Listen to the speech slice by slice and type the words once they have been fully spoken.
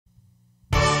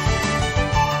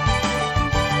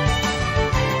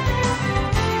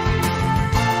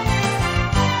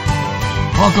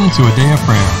Welcome to a day of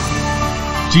prayer.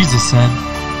 Jesus said,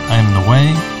 I am the way,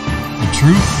 the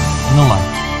truth, and the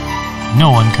life. No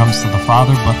one comes to the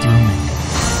Father but through me.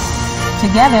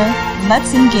 Together,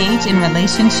 let's engage in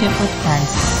relationship with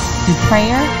Christ through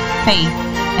prayer, faith,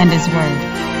 and His Word.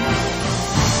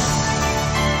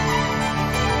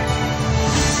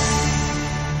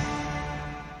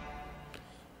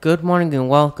 Good morning and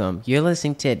welcome. You're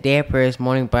listening to a Day of Prayer's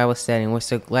morning Bible study, and we're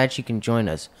so glad you can join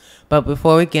us. But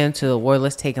before we get into the Word,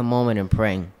 let's take a moment and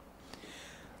pray.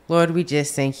 Lord, we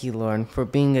just thank you, Lord, for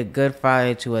being a good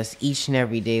Father to us each and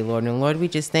every day, Lord. And Lord, we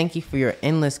just thank you for your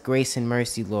endless grace and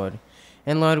mercy, Lord.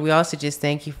 And Lord, we also just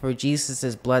thank you for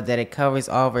Jesus' blood, that it covers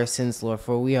all of our sins, Lord,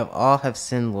 for we all have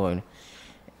sinned, Lord.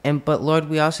 But Lord,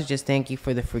 we also just thank you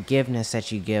for the forgiveness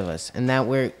that you give us, and that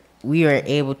we are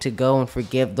able to go and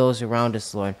forgive those around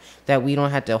us, Lord, that we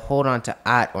don't have to hold on to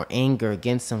aught or anger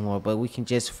against them, Lord, but we can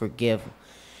just forgive.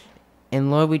 And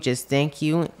Lord, we just thank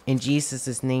you in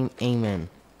Jesus' name, amen.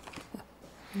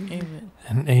 Amen.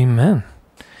 And amen.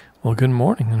 Well, good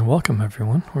morning and welcome,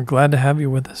 everyone. We're glad to have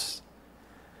you with us,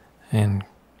 and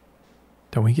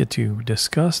that we get to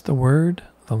discuss the Word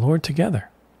of the Lord together.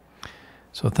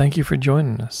 So thank you for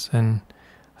joining us, and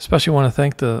especially want to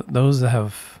thank those that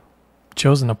have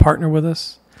chosen to partner with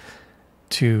us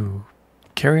to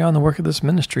carry on the work of this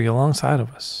ministry alongside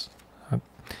of us.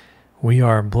 We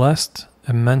are blessed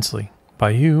immensely by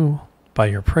you, by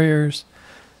your prayers,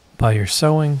 by your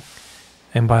sowing,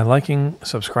 and by liking,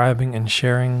 subscribing, and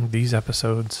sharing these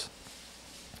episodes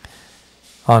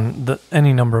on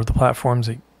any number of the platforms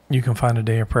that you can find a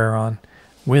Day of Prayer on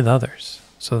with others,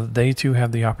 so that they too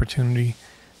have the opportunity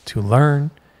to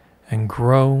learn and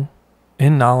grow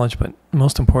in knowledge, but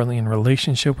most importantly in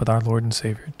relationship with our Lord and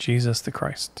Savior, Jesus the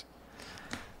Christ.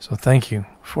 So thank you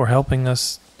for helping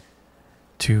us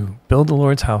to build the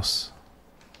Lord's house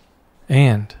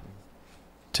and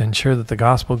to ensure that the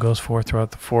gospel goes forth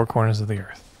throughout the four corners of the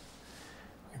earth.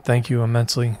 Thank you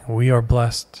immensely. We are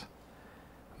blessed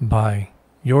by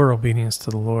your obedience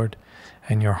to the Lord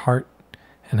and your heart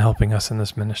in helping us in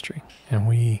this ministry. And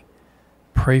we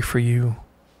pray for you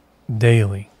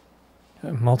daily,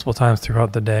 multiple times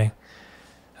throughout the day,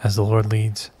 as the Lord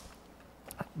leads,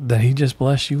 that He just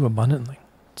bless you abundantly.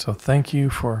 So thank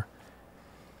you for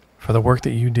the work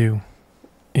that you do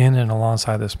in and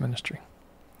alongside this ministry.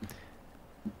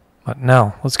 But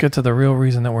now, let's get to the real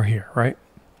reason that we're here, right?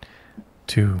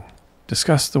 To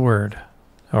discuss the Word,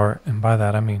 and by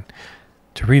that I mean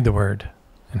to read the Word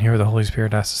and hear what the Holy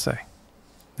Spirit has to say.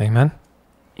 Amen?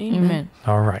 Amen.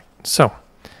 All right. So,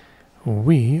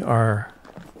 we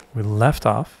left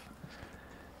off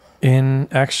in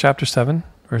Acts chapter 7,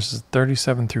 verses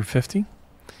 37 through 50.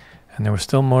 And there was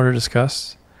still more to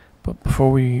discuss. But before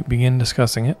we begin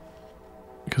discussing it,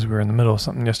 because we were in the middle of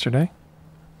something yesterday,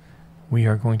 we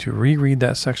are going to reread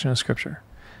that section of Scripture.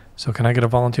 So can I get a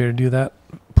volunteer to do that,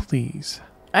 please?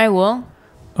 I will.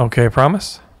 Okay,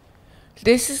 promise?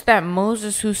 This is that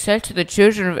Moses who said to the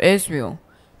children of Israel,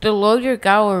 the Lord your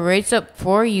God will raise up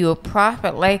for you a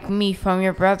prophet like me from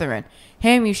your brethren.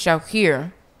 Him you shall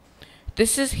hear.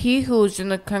 This is he who was in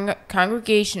the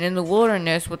congregation in the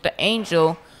wilderness with the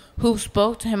angel who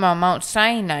spoke to him on Mount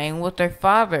Sinai and with their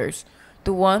fathers,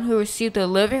 the one who received the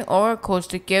living oracles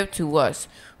to give to us,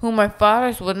 whom our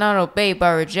fathers would not obey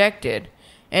but rejected.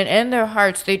 And in their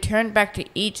hearts they turned back to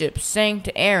Egypt, saying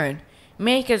to Aaron,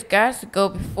 make us gods to go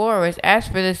before us. As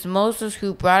for this Moses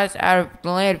who brought us out of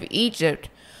the land of Egypt,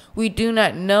 we do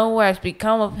not know what has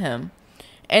become of him.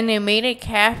 And they made a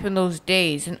calf in those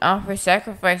days, and offered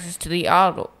sacrifices to the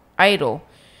idol,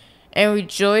 and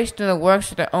rejoiced in the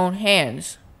works of their own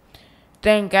hands.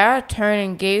 Then God turned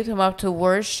and gave them up to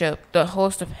worship the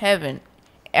host of heaven,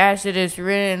 as it is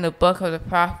written in the book of the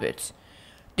prophets.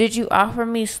 Did you offer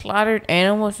me slaughtered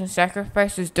animals and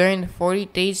sacrifices during the 40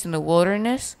 days in the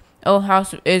wilderness, O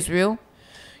house of Israel?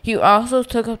 You also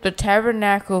took up the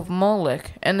tabernacle of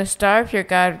Moloch, and the star of your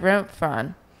god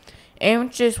Remphan,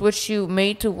 images which you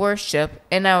made to worship,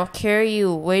 and I will carry you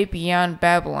away beyond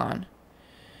Babylon.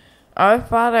 Our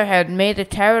father had made the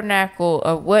tabernacle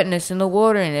of witness in the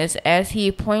wilderness as he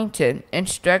appointed,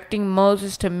 instructing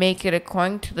Moses to make it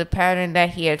according to the pattern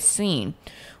that he had seen,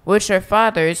 which our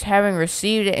fathers, having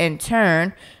received it in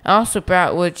turn, also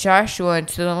brought with Joshua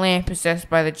into the land possessed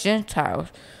by the Gentiles,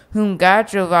 whom God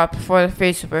drove out before the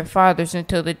face of our fathers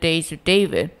until the days of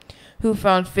David, who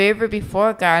found favor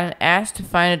before God and asked to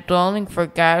find a dwelling for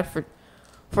God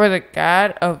for the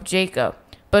God of Jacob.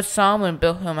 But Solomon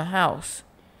built him a house.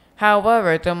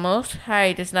 However, the Most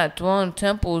High does not dwell in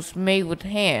temples made with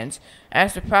hands,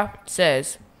 as the prophet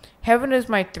says, Heaven is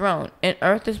my throne, and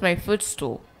earth is my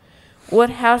footstool.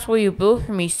 What house will you build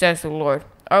for me, says the Lord?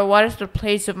 Or what is the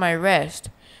place of my rest?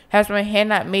 Has my hand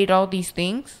not made all these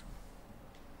things?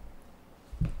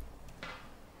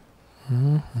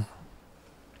 Mm-hmm.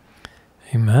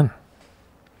 Amen.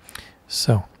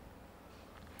 So,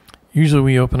 usually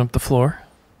we open up the floor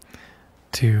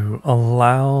to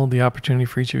allow the opportunity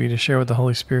for each of you to share what the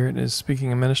Holy Spirit is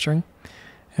speaking and ministering,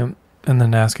 and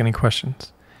then ask any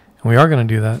questions. And we are going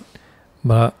to do that,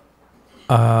 but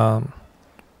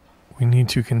we need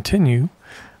to continue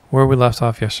where we left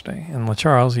off yesterday. And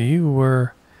LaCharles, you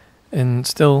were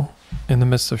still in the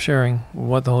midst of sharing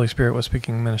what the Holy Spirit was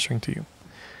speaking and ministering to you.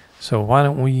 So why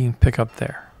don't we pick up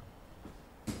there?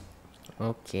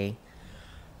 Okay.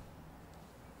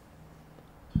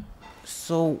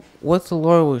 So what the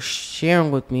Lord was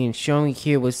sharing with me and showing me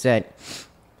here was that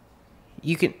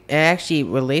it actually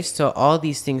relates to all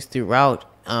these things throughout.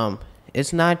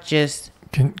 It's not just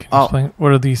Can you explain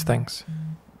what are these things?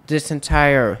 this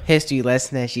entire history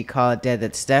lesson, as you call it,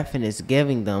 that Stephen is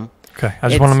giving them. Okay, I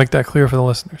just want to make that clear for the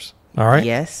listeners. All right?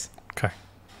 Yes. Okay.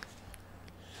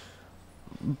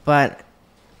 But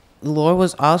the Lord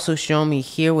was also showing me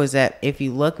here was that if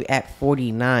you look at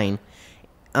 49,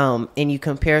 and you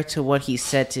compare it to what he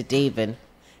said to David,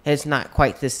 it's not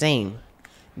quite the same.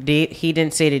 He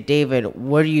didn't say to David,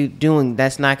 "What are you doing?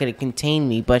 That's not going to contain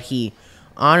me." But he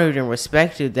honored and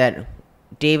respected that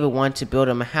David wanted to build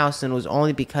him a house, and it was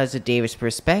only because of David's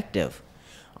perspective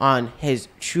on his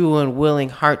true and willing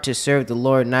heart to serve the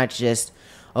Lord, not just,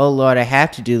 "Oh Lord, I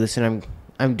have to do this, and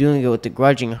I'm doing it with a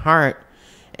grudging heart,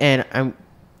 and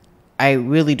I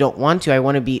really don't want to. I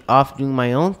want to be off doing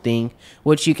my own thing."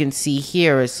 What you can see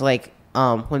here is like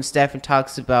when Stephen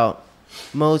talks about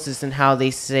Moses and how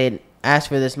they said, "As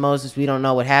for this Moses, we don't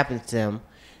know what happened to him."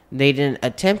 They didn't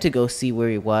attempt to go see where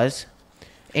he was.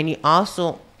 And he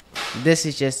also, this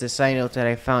is just a side note that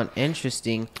I found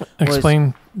interesting.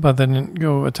 Explain, but they didn't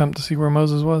go attempt to see where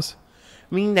Moses was?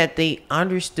 Meaning that they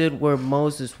understood where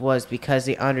Moses was because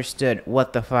they understood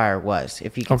what the fire was.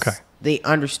 If you can, Okay. They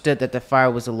understood that the fire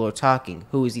was the Lord talking.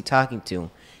 Who was he talking to?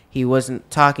 He wasn't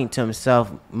talking to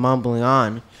himself, mumbling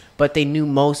on, but they knew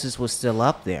Moses was still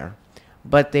up there.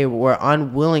 But they were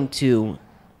unwilling to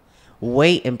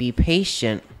wait and be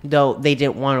patient, though they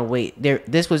didn't want to wait.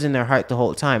 This was in their heart the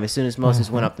whole time. As soon as Moses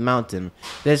went up the mountain,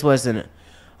 this wasn't,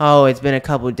 "Oh, it's been a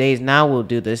couple of days, now we'll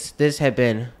do this." This had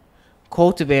been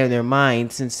cultivating their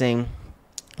minds and saying,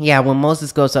 "Yeah, when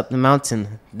Moses goes up the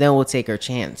mountain, then we'll take our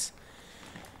chance."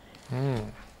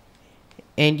 And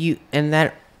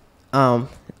that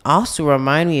also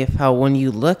remind me of how when you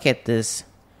look at this,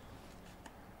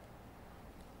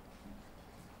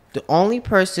 the only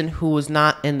person who was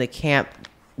not in the camp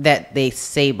that they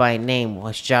say by name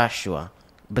was Joshua,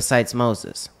 besides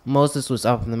Moses. Moses was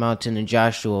up on the mountain and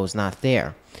Joshua was not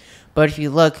there. But if you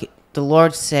look, the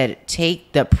Lord said,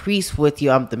 "Take the priests with you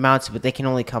up the mountain, but they can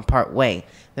only come part way.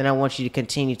 Then I want you to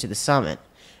continue to the summit."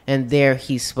 And there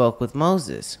he spoke with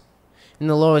Moses. And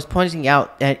the Lord was pointing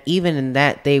out that even in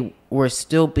that, they were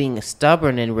still being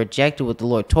stubborn and rejected what the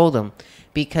Lord told them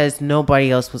because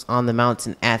nobody else was on the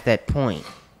mountain at that point.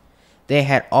 They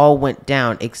had all went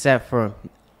down except for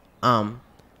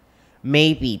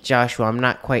maybe Joshua. I'm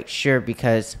not quite sure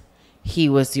because he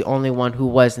was the only one who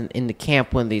wasn't in the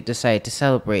camp when they decided to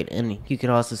celebrate. And you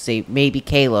could also say maybe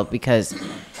Caleb because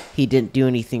he didn't do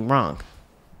anything wrong.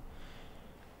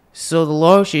 So the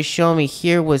Lord just showed me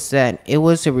here was that it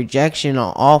was a rejection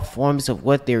on all forms of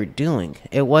what they were doing.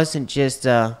 It wasn't just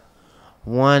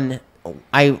one,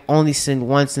 "I only sinned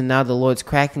once and now the Lord's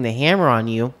cracking the hammer on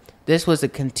you." This was a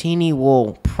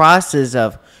continual process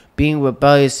of being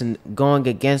rebellious and going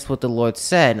against what the Lord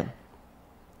said.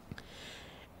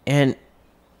 And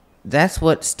that's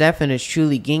what Stephen is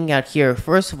truly getting out here.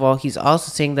 First of all, he's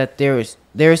also saying that there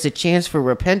is a chance for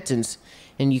repentance.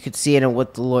 And you could see it in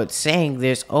what the Lord's saying.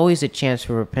 There's always a chance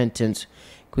for repentance.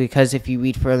 Because if you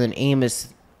read further in Amos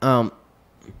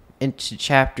into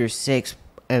chapter 6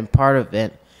 and part of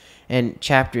it, and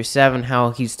chapter 7,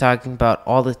 how he's talking about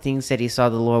all the things that he saw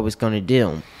the Lord was going to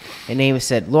do. And Amos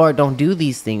said, "Lord, don't do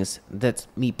these things." That's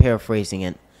me paraphrasing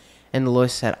it. And the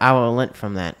Lord said, "I will relent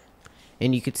from that."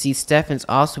 And you could see Stephen's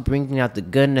also bringing out the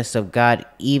goodness of God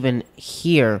even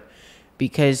here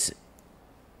because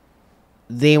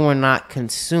they were not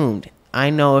consumed. I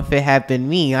know if it had been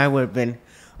me, I would have been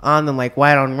on them like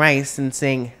white on rice and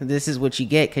saying, "This is what you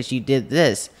get because you did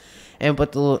this." And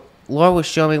but the Lord was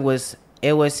showing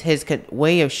it was his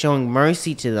way of showing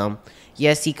mercy to them.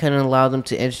 Yes, he couldn't allow them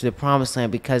to enter the promised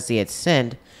land because they had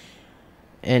sinned.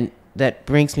 And that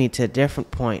brings me to a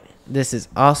different point. This is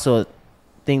also a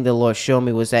thing the Lord showed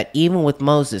me was that even with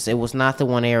Moses, it was not the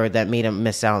one error that made him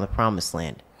miss out on the promised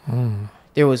land.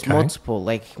 There was Okay. multiple,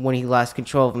 like when he lost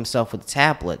control of himself with the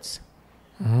tablets.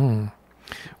 Well,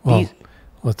 These-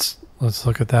 let's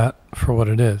look at that for what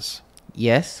it is.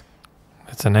 Yes,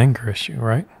 It's an anger issue,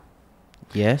 right?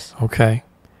 yes, Okay.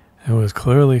 It was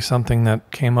clearly something that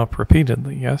came up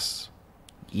repeatedly, yes?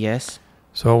 yes,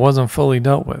 So it wasn't fully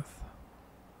dealt with.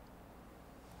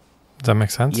 Does that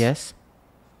make sense? yes,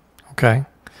 Okay.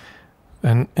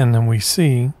 And then we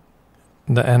see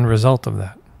the end result of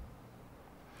that.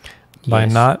 By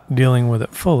yes, not dealing with it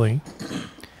fully,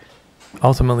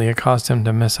 ultimately it caused him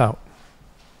to miss out.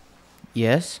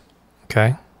 yes,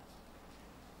 Okay?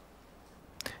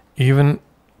 Even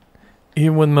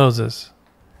with Moses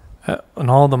and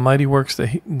all the mighty works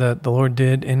that the Lord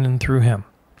did in and through him,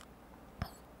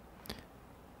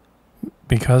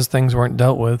 because things weren't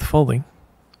dealt with fully,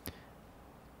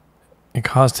 it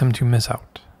caused him to miss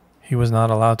out. He was not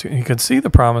allowed to. He could see the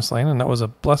promised land, and that was a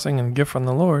blessing and gift from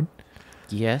the Lord,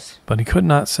 yes, but he could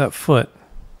not set foot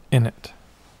in it.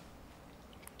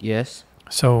 yes,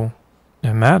 So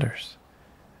it matters.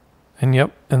 And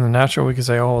yep, in the natural we could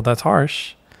say, oh, that's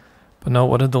harsh. But no,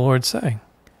 what did the Lord say?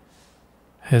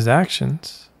 His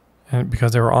actions, and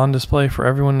because they were on display for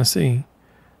everyone to see,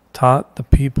 taught the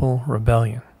people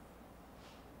rebellion.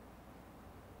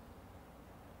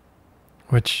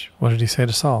 Which, what did he say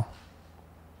to Saul?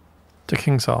 To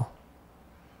King Saul.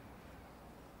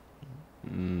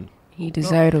 He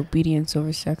desired obedience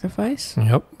over sacrifice.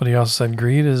 Yep, but he also said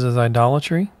greed is as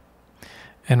idolatry,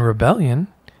 and rebellion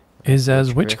is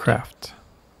as witchcraft.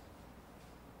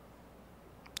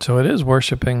 So it is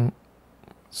worshiping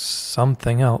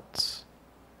something else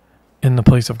in the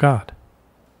place of God.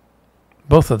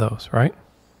 Both of those, right?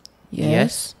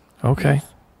 yes, Okay.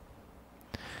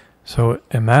 So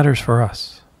it matters for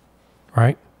us,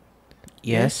 right?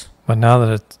 yes, But now that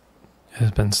it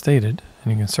has been stated,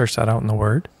 and you can search that out in the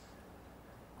Word,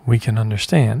 we can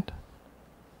understand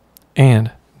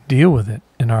and deal with it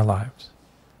in our lives.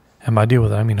 And by deal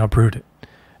with it, I mean uproot it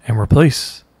and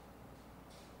replace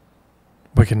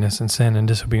wickedness and sin and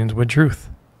disobedience with truth.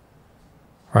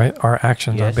 Right? Our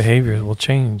actions, our Yes. behaviors will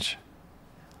change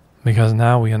because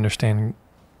now we understand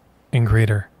in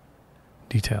greater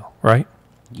detail, right?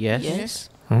 yes.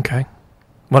 Okay.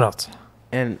 What else?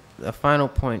 And the final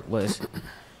point was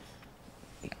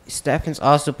Stephen's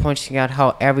also pointing out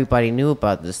how everybody knew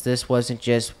about this. This wasn't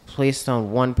just placed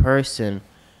on one person,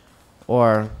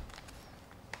 or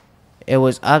it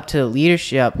was up to the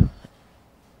leadership.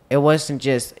 It wasn't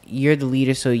just you're the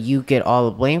leader so you get all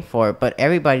the blame for it, but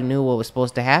everybody knew what was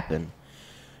supposed to happen.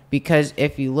 Because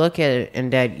if you look at it,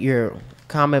 and that your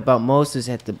comment about Moses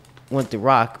at the went the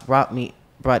rock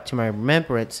brought to my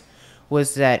remembrance,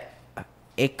 was that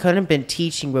it couldn't have been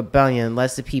teaching rebellion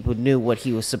unless the people knew what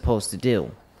he was supposed to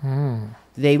do.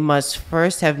 They must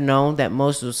first have known that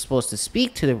Moses was supposed to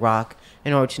speak to the rock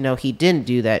in order to know he didn't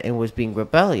do that and was being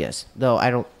rebellious.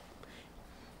 Though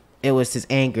it was his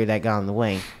anger that got in the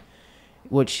way,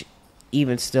 which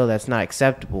even still, that's not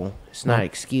acceptable. It's not an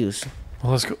excuse.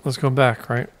 Well, let's go back,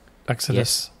 right?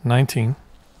 Exodus 19.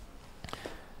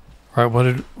 Right, what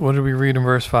did we read in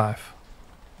verse 5?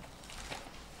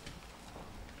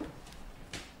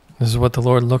 This is what the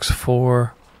Lord looks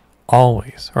for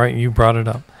always, right? You brought it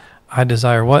up. I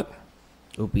desire what?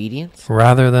 Obedience?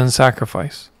 Rather than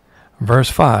sacrifice. Verse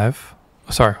 5,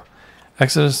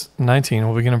 Exodus 19,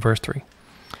 we'll begin in verse 3.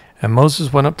 And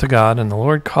Moses went up to God, and the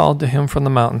Lord called to him from the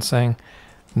mountain, saying,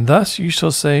 Thus you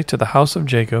shall say to the house of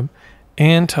Jacob,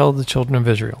 and tell the children of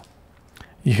Israel,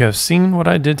 You have seen what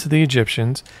I did to the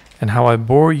Egyptians, and how I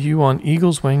bore you on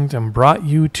eagle's wings, and brought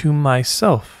you to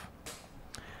myself.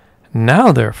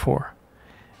 Now therefore,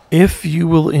 if you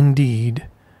will indeed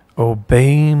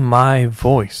obey my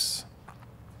voice,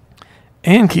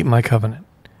 and keep my covenant,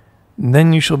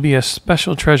 then you shall be a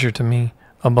special treasure to me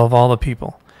above all the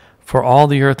people, for all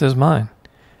the earth is mine,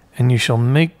 and you shall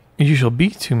be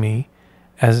to me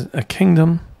as a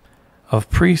kingdom of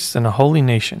priests and a holy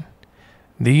nation.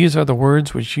 These are the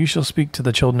words which you shall speak to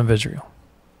the children of Israel.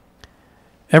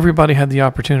 Everybody had the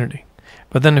opportunity.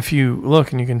 But then if you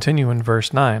look and you continue in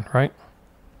verse 9, right?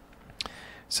 It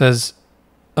says,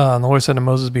 the Lord said to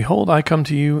Moses, Behold, I come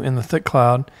to you in the thick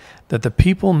cloud, that the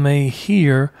people may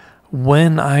hear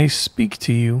when I speak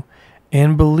to you,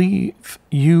 and believe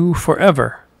you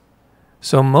forever.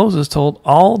 So Moses told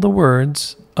all the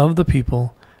words of the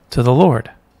people to the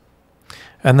Lord.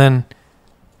 And then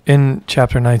in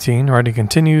chapter 19, right, he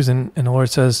continues, and the Lord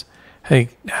says, Hey,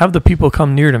 have the people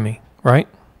come near to me, right?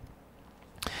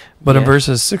 But in Yes.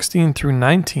 verses 16 through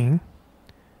 19,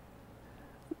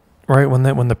 right,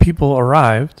 when the people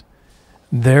arrived,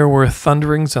 there were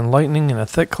thunderings and lightning and a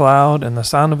thick cloud and the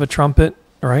sound of a trumpet,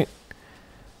 right?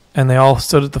 And they all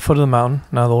stood at the foot of the mountain.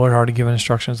 Now the Lord had already given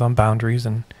instructions on boundaries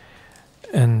and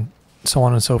so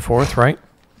on and so forth, right?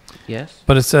 Yes.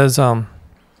 But it says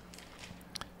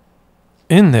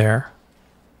in there,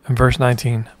 in verse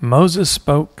 19, Moses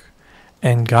spoke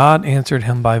and God answered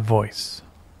him by voice.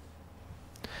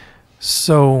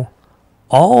 So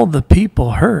all the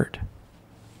people heard.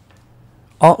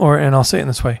 And I'll say it in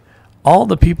this way. All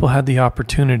the people had the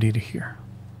opportunity to hear.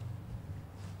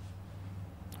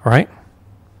 Right?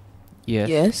 Yes.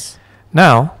 Yes.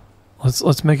 Now,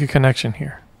 let's make a connection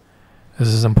here. This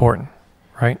is important,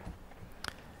 right?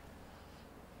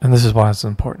 And this is why it's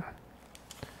important.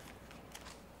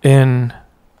 In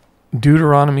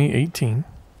Deuteronomy 18,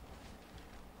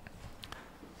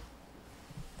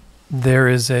 there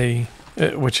is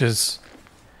which is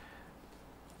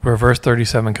where verse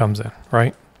 37 comes in,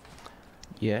 right?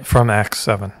 Yes. From Acts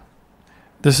 7.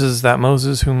 This is that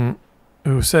Moses who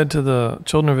said to the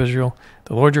children of Israel,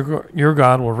 the Lord your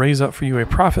God will raise up for you a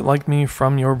prophet like me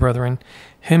from your brethren.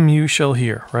 Him you shall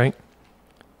hear, right?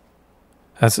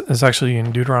 That's actually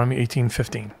in Deuteronomy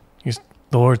 18:15.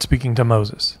 The Lord speaking to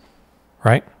Moses,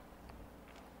 right?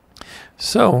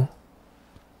 So,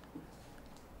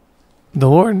 the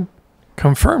Lord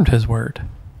confirmed his word.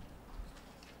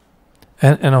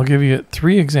 And I'll give you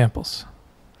 3 examples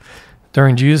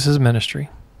during Jesus' ministry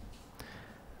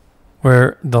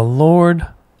where the Lord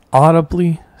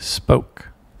audibly spoke.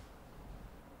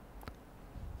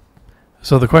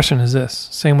 So the question is this,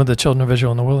 same with the children of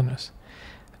Israel in the wilderness.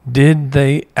 Did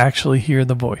they actually hear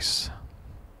the voice?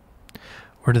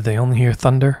 Or did they only hear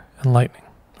thunder and lightning?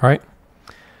 Right?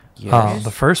 Yes.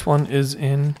 The first one is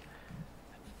in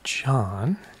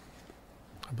John,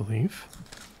 I believe.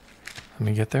 Let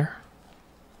me get there.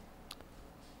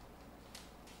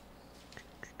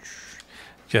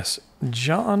 Yes,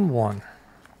 John 1.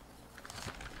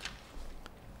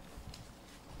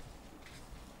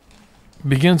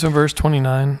 Begins in verse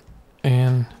 29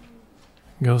 and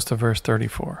goes to verse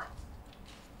 34.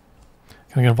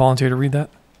 Can I get a volunteer to read that?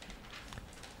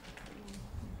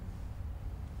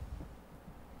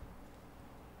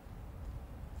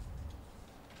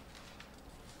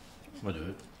 I'll do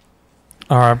it.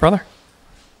 All right, brother.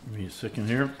 Give me a second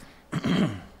here.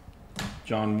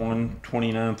 John 1,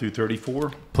 29 through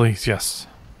 34. Please, yes.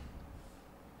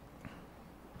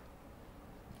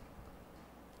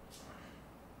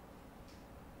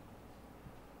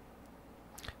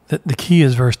 The key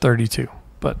is verse 32,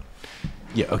 but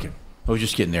Yeah, okay. I was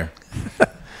just getting there.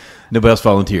 Nobody else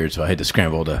volunteered, so I had to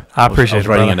scramble to. I appreciate I was it,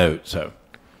 writing brother. a note. So,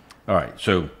 all right.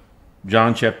 So,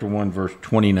 John chapter 1, verse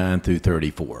 29 through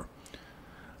 34.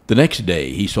 The next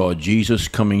day he saw Jesus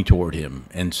coming toward him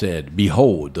and said,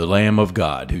 Behold, the Lamb of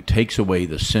God, who takes away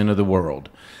the sin of the world.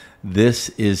 This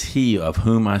is he of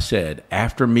whom I said,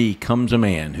 After me comes a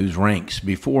man who ranks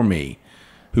before me,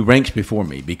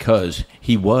 because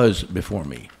he was before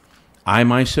me. I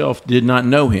myself did not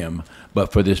know him,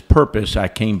 but for this purpose I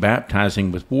came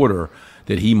baptizing with water,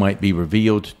 that he might be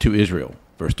revealed to Israel.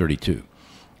 Verse 32.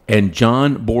 And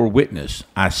John bore witness,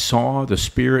 I saw the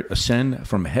Spirit ascend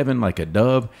from heaven like a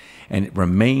dove, and it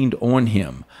remained on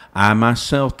him. I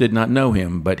myself did not know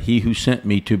him, but he who sent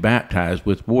me to baptize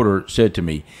with water said to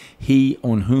me, He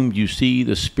on whom you see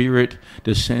the Spirit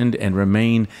descend and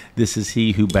remain, this is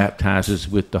he who baptizes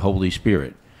with the Holy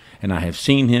Spirit. And I have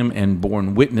seen him and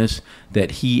borne witness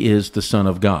that he is the Son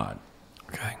of God.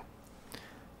 okay.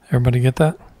 Everybody get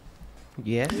that?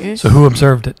 Yes. So who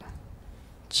observed it?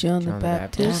 John the John the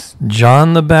Baptist.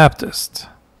 John the Baptist.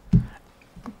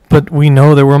 But we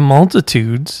know there were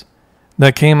multitudes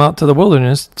that came out to the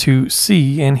wilderness to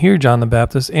see and hear John the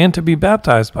Baptist and to be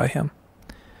baptized by him.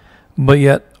 But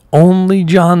yet only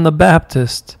John the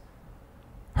Baptist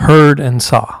heard and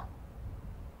saw.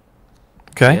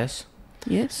 Okay? Yes.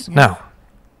 Yes. Now,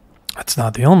 that's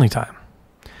not the only time.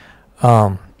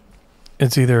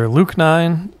 It's either Luke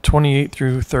 9, 28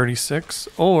 through 36,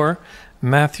 or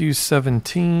Matthew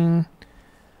 17.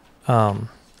 Let's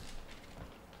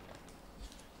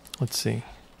see.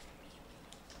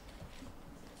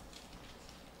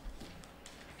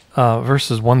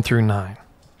 Verses 1 through 9.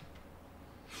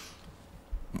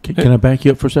 Can I back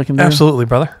you up for a second there? Absolutely,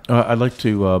 brother. I'd like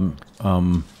to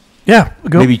Yeah,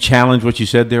 go. maybe challenge what you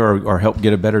said there, or help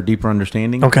get a better, deeper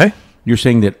understanding. Okay. You're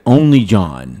saying that only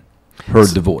John heard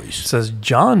the It voice. says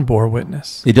John bore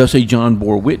witness. It does say John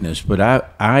bore witness, but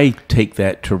I take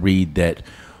that to read that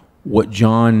what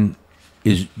John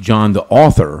the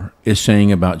author is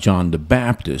saying about John the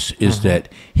Baptist is that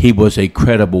he was a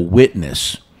credible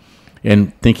witness.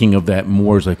 And thinking of that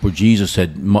more as like where Jesus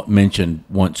had mentioned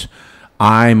once,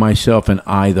 I myself and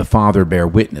I the Father bear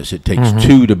witness. It takes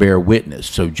two to bear witness.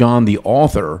 So John the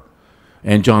author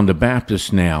and John the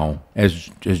Baptist now, as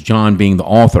John being the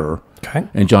author, Okay.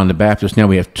 and John the Baptist, now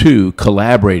we have two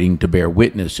collaborating to bear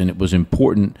witness, and it was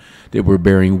important that we're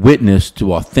bearing witness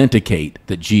to authenticate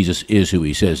that Jesus is who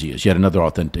he says he is. Yet another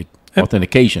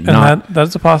authentication. And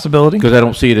that's a possibility. Because I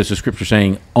don't see it as the scripture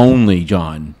saying only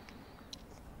John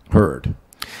heard.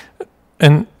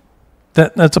 And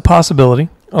that's a possibility.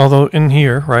 Although in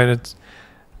here, right, it's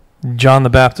John the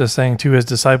Baptist saying to his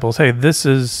disciples, hey, this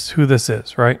is who this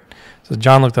is, right? So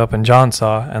John looked up and John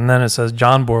saw, and then it says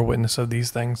John bore witness of these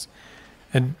things.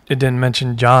 It didn't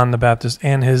mention John the Baptist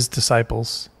and his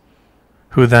disciples,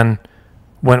 who then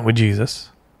went with Jesus,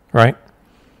 right?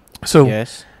 So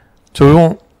Yes. so we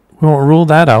won't rule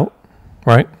that out,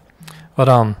 right? But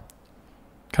can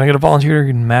I get a volunteer to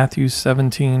read Matthew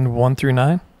 17, 1 through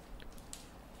 9?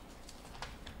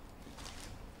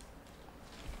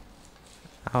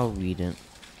 I'll read it.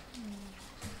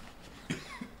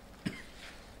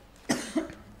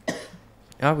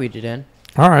 I'll read it in.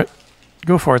 All right.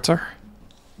 Go for it, sir.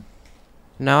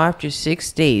 Now after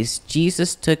 6 days,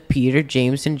 Jesus took Peter,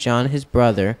 James, and John his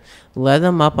brother, led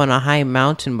them up on a high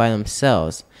mountain by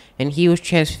themselves, and he was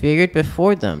transfigured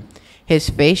before them. His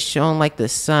face shone like the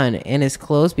sun, and his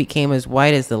clothes became as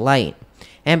white as the light.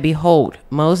 And behold,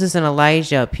 Moses and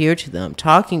Elijah appeared to them,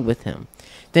 talking with him.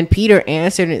 Then Peter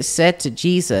answered and said to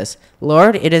Jesus,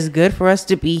 Lord, it is good for us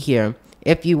to be here.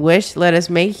 If you wish, let us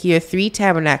make here 3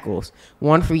 tabernacles,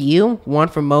 one for you, one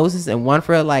for Moses, and one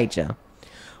for Elijah.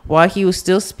 While he was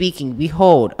still speaking,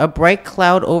 behold, a bright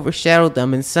cloud overshadowed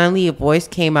them, and suddenly a voice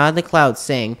came out of the cloud,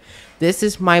 saying, This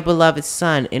is my beloved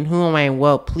Son, in whom I am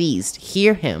well pleased.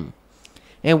 Hear him.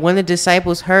 And when the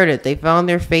disciples heard it, they fell on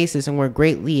their faces and were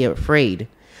greatly afraid.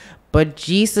 But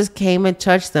Jesus came and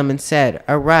touched them and said,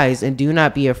 Arise, and do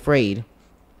not be afraid.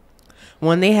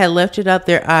 When they had lifted up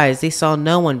their eyes, they saw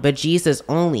no one but Jesus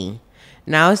only.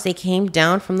 Now as they came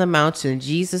down from the mountain,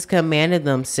 Jesus commanded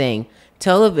them, saying,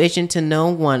 Tell the vision to no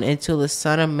one until the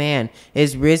Son of Man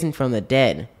is risen from the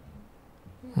dead.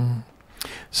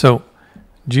 So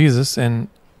Jesus and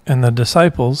the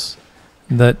disciples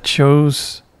that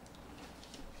chose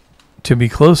to be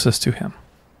closest to him,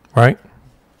 right?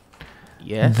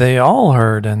 Yes. They all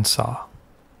heard and saw,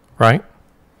 right?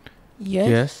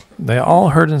 Yes. They all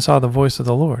heard and saw the voice of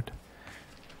the Lord.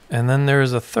 And then there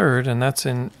is a third, and that's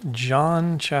in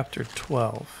John chapter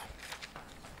 12.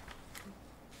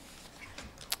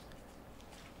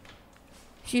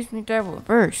 Excuse me, Dad, what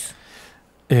verse?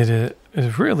 It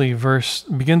is really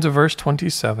begins at verse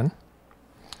 27.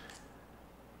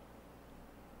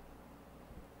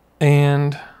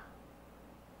 And,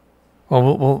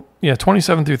 well,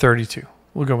 27 through 32.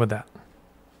 We'll go with that.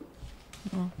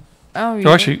 I'll read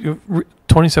Oh, it. actually,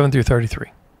 27 through 33.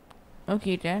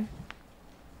 Okay, Dad.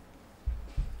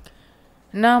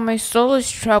 Now my soul is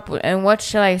troubled, and what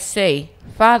shall I say?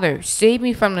 Father, save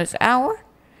me from this hour?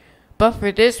 But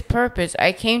for this purpose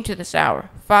I came to this hour.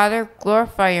 Father,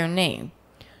 glorify your name.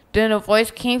 Then a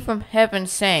voice came from heaven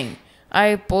saying, I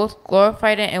have both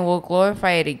glorified it and will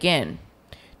glorify it again.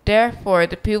 Therefore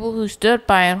the people who stood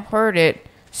by and heard it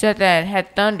said that it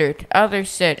had thundered. Others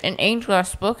said, An angel has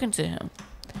spoken to him.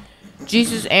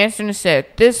 Jesus answered and said,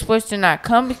 This voice did not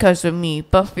come because of me,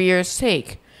 but for your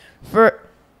sake.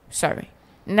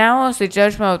 Now is the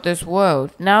judgment of this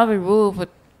world. Now the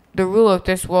rule of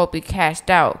this world be cast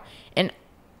out.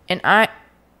 And I,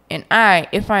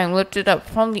 if I am lifted up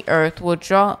from the earth, will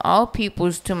draw all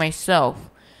peoples to myself.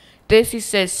 This he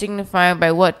said, signifying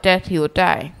by what death he will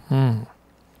die.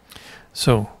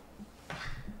 So,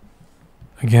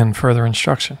 again, further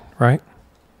instruction, right?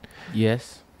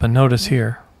 Yes. But notice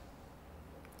here,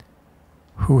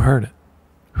 who heard it?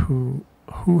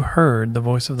 Who heard the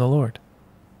voice of the Lord?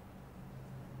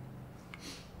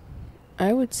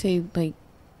 I would say like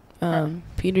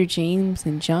Peter, James,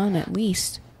 and John at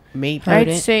least, Maybe. Heard I'd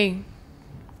it. say,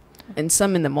 and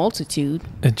some in the multitude.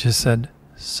 It just said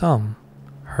some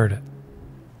heard it.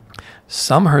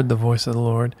 Some heard the voice of the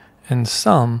Lord, and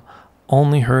some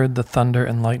only heard the thunder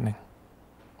and lightning,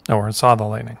 or saw the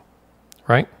lightning,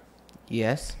 right?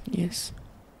 Yes. Yes.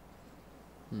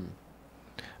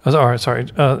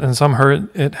 And some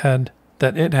heard it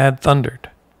had thundered.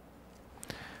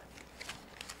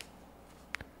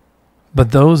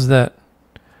 But those that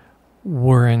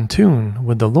were in tune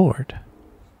with the Lord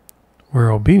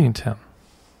were obedient to him,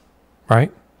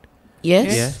 right?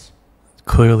 Yes. Yes.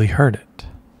 Clearly heard it.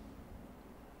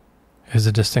 There's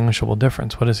a distinguishable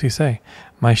difference. What does he say?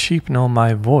 My sheep know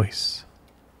my voice.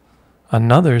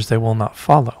 Another's they will not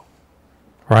follow.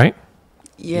 Right?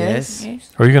 Yes.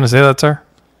 yes. Are you going to say that, sir?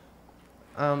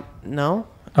 No.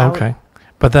 I would- Okay.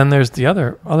 But then there's the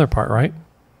other part, right?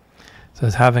 It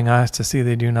says, having eyes to see,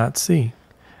 they do not see,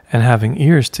 and having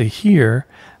ears to hear,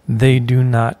 they do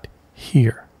not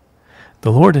hear.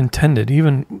 The Lord intended,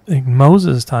 even in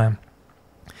Moses' time,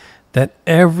 that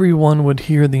everyone would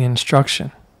hear the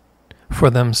instruction for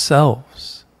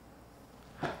themselves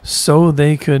so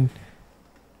they could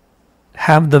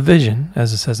have the vision,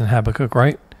 as it says in Habakkuk,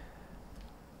 right?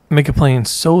 Make it plain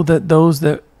so that those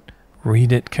that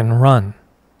read it can run.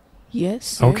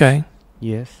 Yes. Okay.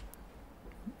 Yes.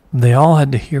 They all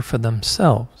had to hear for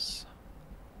themselves.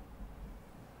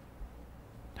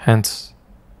 Hence,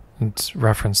 it's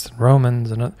referenced in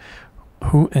Romans and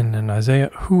in Isaiah,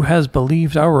 who has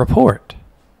believed our report?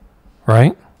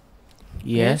 Right?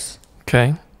 Yes.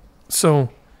 Okay. So,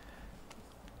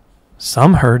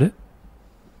 some heard it.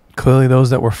 Clearly those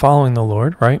that were following the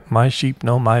Lord, right? My sheep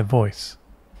know my voice.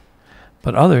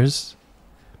 But others,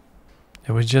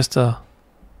 it was just a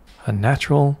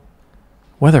natural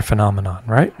weather phenomenon,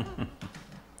 right?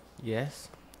 Yes.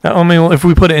 I mean, if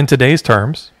we put it in today's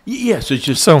terms. Yes, it's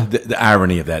just So- the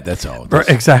irony of that. That's all. Right,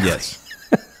 exactly. Yes.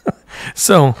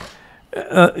 So,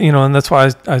 and that's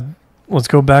why let's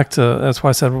go back to, that's why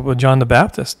I said with John the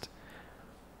Baptist.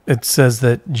 It says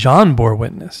that John bore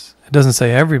witness. It doesn't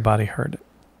say everybody heard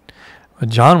it. But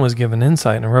John was given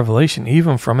insight and revelation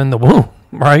even from in the womb,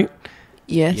 right?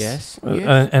 Yes. Yes.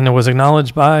 And it was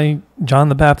acknowledged by John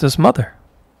the Baptist's mother,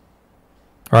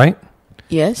 right?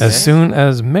 Yes. As soon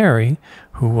as Mary,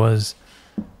 who was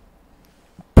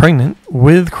pregnant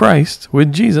with Christ,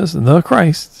 with Jesus, the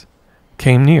Christ,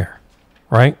 came near,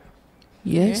 right?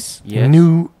 Yes. Yes. He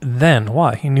knew then.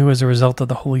 Why? He knew as a result of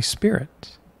the Holy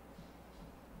Spirit,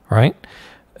 right?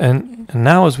 And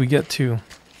now as we get to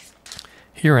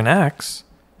here in Acts,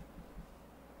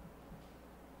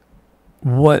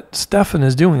 what Stephen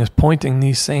is doing is pointing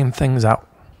these same things out,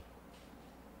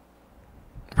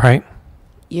 right?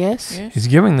 Yes. Yes. He's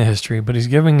giving the history, but he's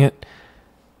giving it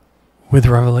with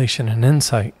revelation and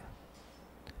insight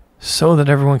so that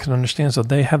everyone can understand, so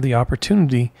they have the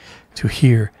opportunity to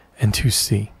hear and to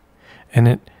see. And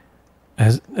it,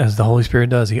 as the Holy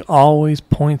Spirit does, he always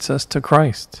points us to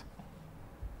Christ.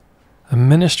 The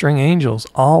ministering angels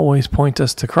always point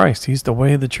us to Christ. He's the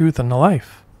way, the truth, and the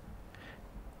life.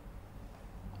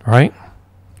 Right?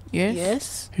 Yes.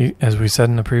 Yes. He, as we said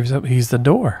in the previous episode, he's the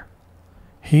door.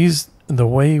 He's the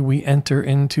way we enter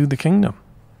into the kingdom.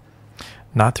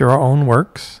 Not through our own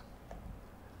works.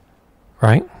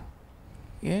 Right?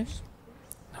 Yes.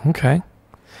 Okay.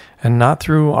 And not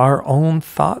through our own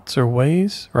thoughts or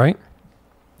ways, right?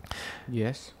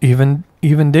 Yes. Even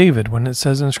David, when it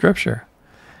says in Scripture,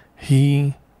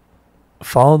 he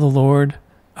followed the Lord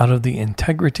out of the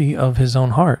integrity of his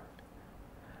own heart.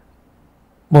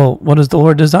 Well, what does the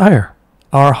Lord desire?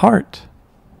 Our heart.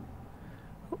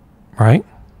 Right?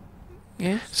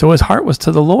 Yes. So his heart was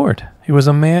to the Lord. He was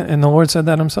a man, and the Lord said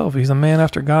that himself. He's a man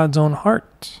after God's own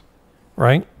heart.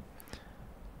 Right?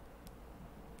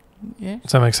 Yes.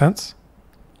 Does that make sense?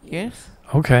 Yes.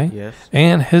 Okay. Yes.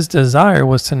 And his desire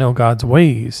was to know God's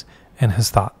ways and his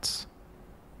thoughts,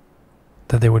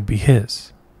 that they would be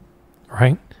his,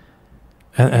 right?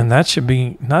 And that should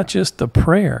be not just the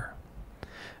prayer,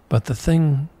 but the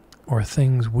thing or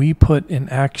things we put in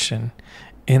action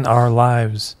in our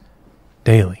lives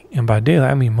daily. And by daily,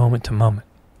 I mean moment to moment.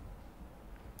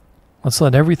 Let's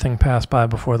let everything pass by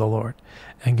before the Lord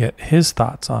and get his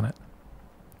thoughts on it.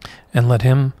 And let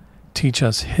him teach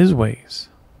us his ways.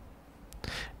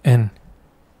 And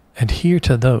adhere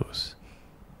to those.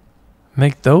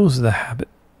 Make those the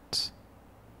habits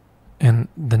and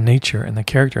the nature and the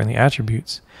character and the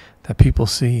attributes that people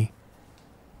see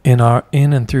in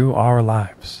and through our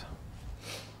lives.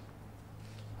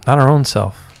 Not our own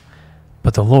self,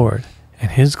 but the Lord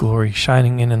and his glory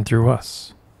shining in and through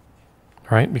us.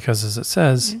 Right? Because as it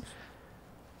says,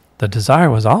 the desire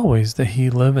was always that he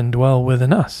live and dwell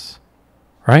within us.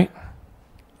 Right?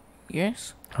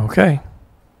 Yes. Okay.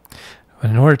 But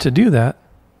in order to do that,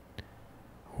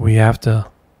 we have to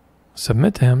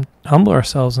submit to him, humble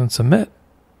ourselves and submit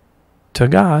to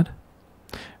God,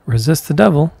 resist the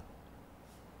devil,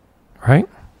 right?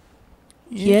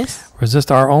 Yes.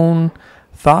 Resist our own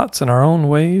thoughts and our own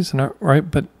ways, and right?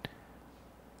 But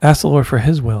ask the Lord for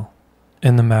his will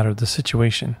in the matter, the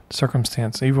situation,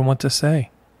 circumstance, even what to say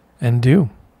and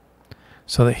do,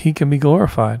 so that he can be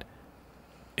glorified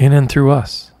in and through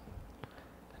us,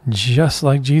 just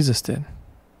like Jesus did.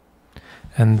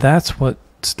 And that's what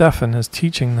Stephen is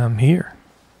teaching them here.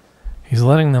 He's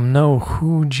letting them know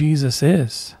who Jesus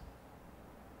is.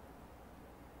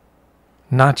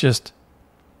 Not just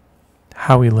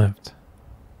how he lived,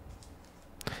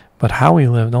 but how he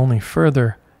lived only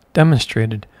further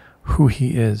demonstrated who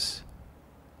he is.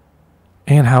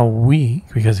 and how we,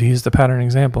 because he is the pattern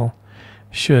example,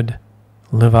 should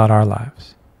live out our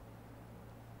lives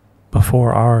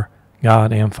before our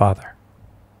God and Father.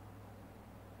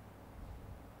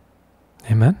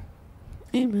 Amen?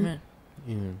 Amen.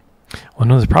 Well,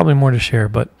 no, there's probably more to share,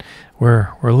 but we're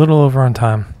a little over on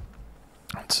time.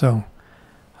 So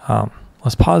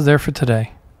let's pause there for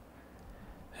today.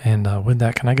 And with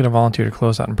that, can I get a volunteer to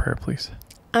close out in prayer, please?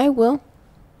 I will.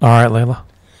 All right, Layla.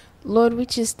 Lord, we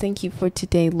just thank you for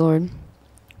today, Lord.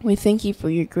 We thank you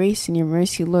for your grace and your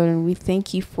mercy, Lord, and we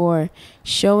thank you for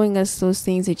showing us those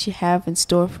things that you have in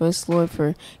store for us, Lord,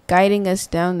 for guiding us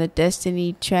down the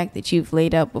destiny track that you've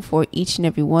laid out before each and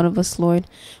every one of us, Lord.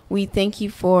 We thank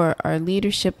you for our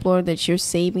leadership, Lord, that you're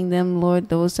saving them, Lord,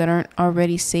 those that aren't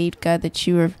already saved, God, that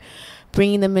you are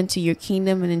bringing them into your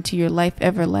kingdom and into your life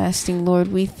everlasting, Lord.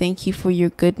 We thank you for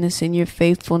your goodness and your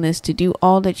faithfulness to do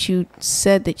all that you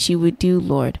said that you would do,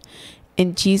 Lord.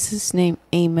 In Jesus' name,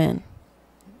 amen.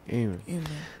 Amen.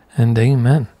 And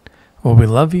amen. Well, we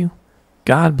love you.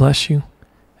 God bless you.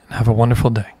 And have a wonderful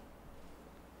day.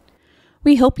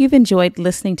 We hope you've enjoyed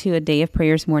listening to A Day of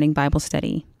Prayer's morning Bible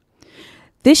study.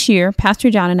 This year, Pastor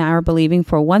John and I are believing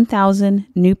for 1,000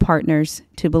 new partners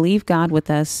to believe God with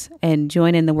us and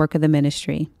join in the work of the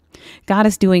ministry. God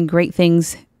is doing great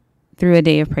things through A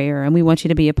Day of Prayer, and we want you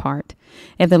to be a part.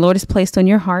 If the Lord has placed on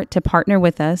your heart to partner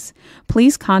with us,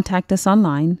 please contact us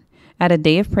online at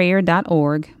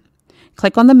adayofprayer.org.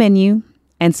 Click on the menu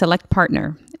and select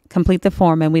Partner. Complete the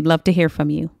form, and we'd love to hear from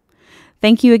you.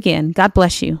 Thank you again. God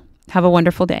bless you. Have a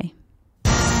wonderful day.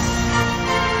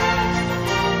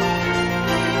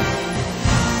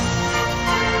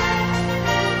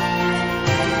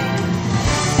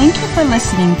 Thank you for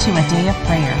listening to A Day of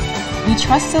Prayer. We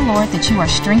trust the Lord that you are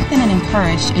strengthened and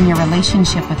encouraged in your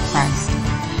relationship with Christ.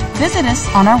 Visit us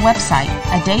on our website,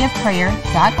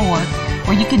 adayofprayer.org,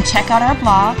 where you can check out our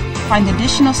blog, find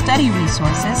additional study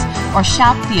resources, or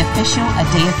shop the official A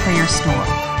Day of Prayer store.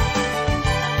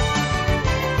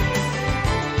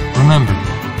 Remember,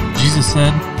 Jesus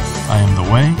said, I am the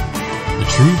way, the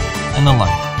truth, and the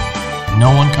life.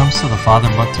 No one comes to the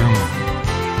Father but through me.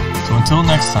 So until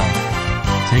next time,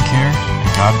 take care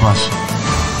and God bless you.